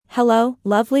Hello,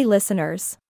 lovely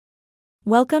listeners.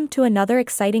 Welcome to another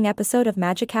exciting episode of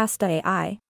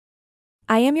Magicast.ai.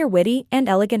 I am your witty and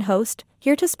elegant host,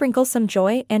 here to sprinkle some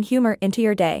joy and humor into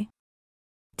your day.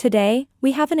 Today,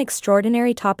 we have an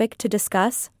extraordinary topic to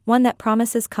discuss, one that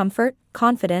promises comfort,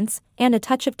 confidence, and a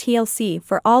touch of TLC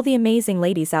for all the amazing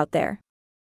ladies out there.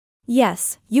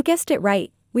 Yes, you guessed it right,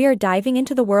 we are diving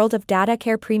into the world of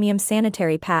Dadacare premium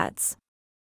sanitary pads.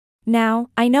 Now,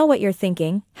 I know what you're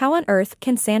thinking, how on earth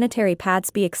can sanitary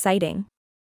pads be exciting?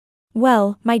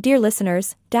 Well, my dear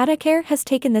listeners, Dadacare has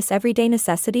taken this everyday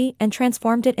necessity and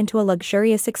transformed it into a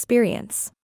luxurious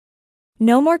experience.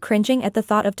 No more cringing at the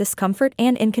thought of discomfort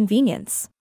and inconvenience.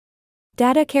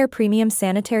 Dadacare premium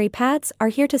sanitary pads are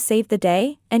here to save the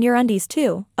day, and your undies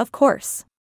too, of course.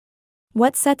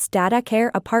 What sets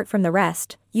Dadacare apart from the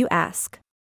rest, you ask?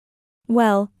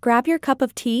 Well, grab your cup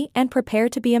of tea and prepare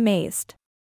to be amazed.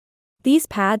 These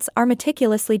pads are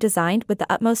meticulously designed with the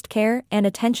utmost care and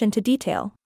attention to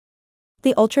detail.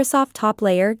 The ultra-soft top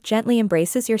layer gently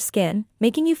embraces your skin,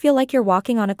 making you feel like you're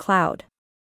walking on a cloud.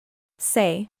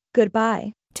 Say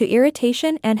goodbye to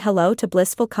irritation and hello to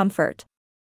blissful comfort.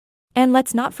 And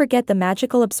let's not forget the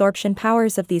magical absorption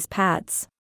powers of these pads.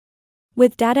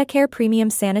 With Dadacare premium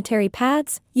sanitary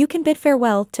pads, you can bid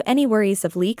farewell to any worries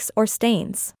of leaks or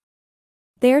stains.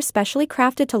 They are specially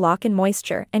crafted to lock in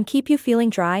moisture and keep you feeling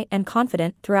dry and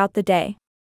confident throughout the day.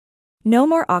 No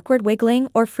more awkward wiggling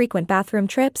or frequent bathroom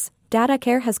trips,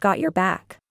 Dadacare has got your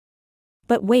back.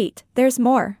 But wait, there's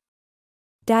more.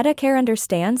 Dadacare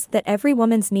understands that every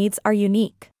woman's needs are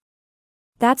unique.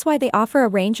 That's why they offer a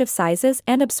range of sizes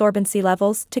and absorbency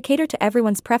levels to cater to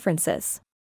everyone's preferences.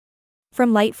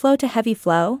 From light flow to heavy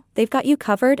flow, they've got you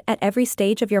covered at every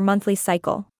stage of your monthly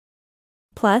cycle.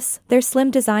 Plus, their slim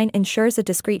design ensures a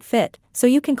discreet fit, so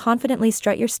you can confidently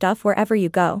strut your stuff wherever you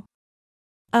go.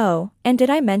 Oh, and did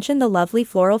I mention the lovely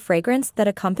floral fragrance that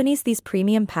accompanies these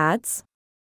premium pads?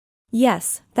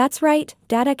 Yes, that's right,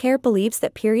 Dadacare believes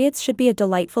that periods should be a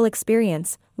delightful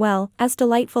experience, well, as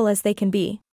delightful as they can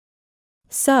be.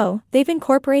 So, they've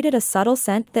incorporated a subtle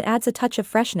scent that adds a touch of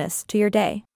freshness to your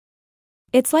day.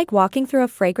 It's like walking through a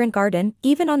fragrant garden,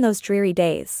 even on those dreary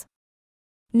days.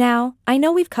 Now, I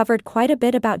know we've covered quite a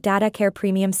bit about Dadacare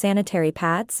premium sanitary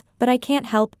pads, but I can't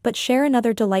help but share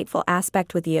another delightful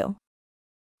aspect with you.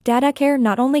 Dadacare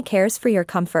not only cares for your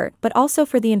comfort but also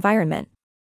for the environment.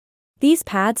 These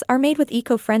pads are made with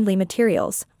eco-friendly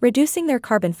materials, reducing their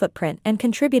carbon footprint and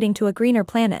contributing to a greener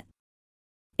planet.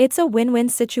 It's a win-win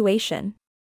situation.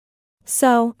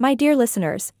 So, my dear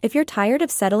listeners, if you're tired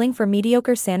of settling for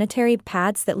mediocre sanitary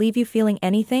pads that leave you feeling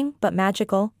anything but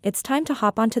magical, it's time to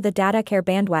hop onto the Dadacare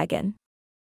bandwagon.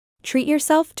 Treat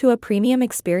yourself to a premium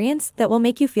experience that will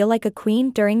make you feel like a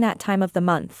queen during that time of the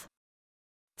month.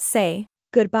 Say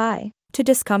goodbye to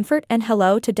discomfort and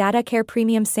hello to Dadacare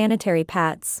premium sanitary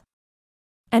pads.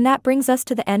 And that brings us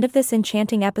to the end of this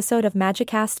enchanting episode of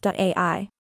Magicast.ai.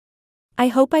 I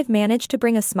hope I've managed to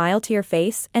bring a smile to your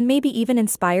face and maybe even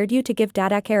inspired you to give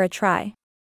Dadacare a try.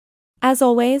 As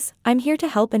always, I'm here to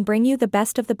help and bring you the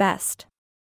best of the best.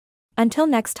 Until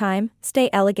next time, stay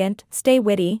elegant, stay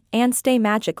witty, and stay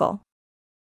magical.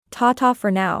 Ta-ta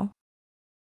for now.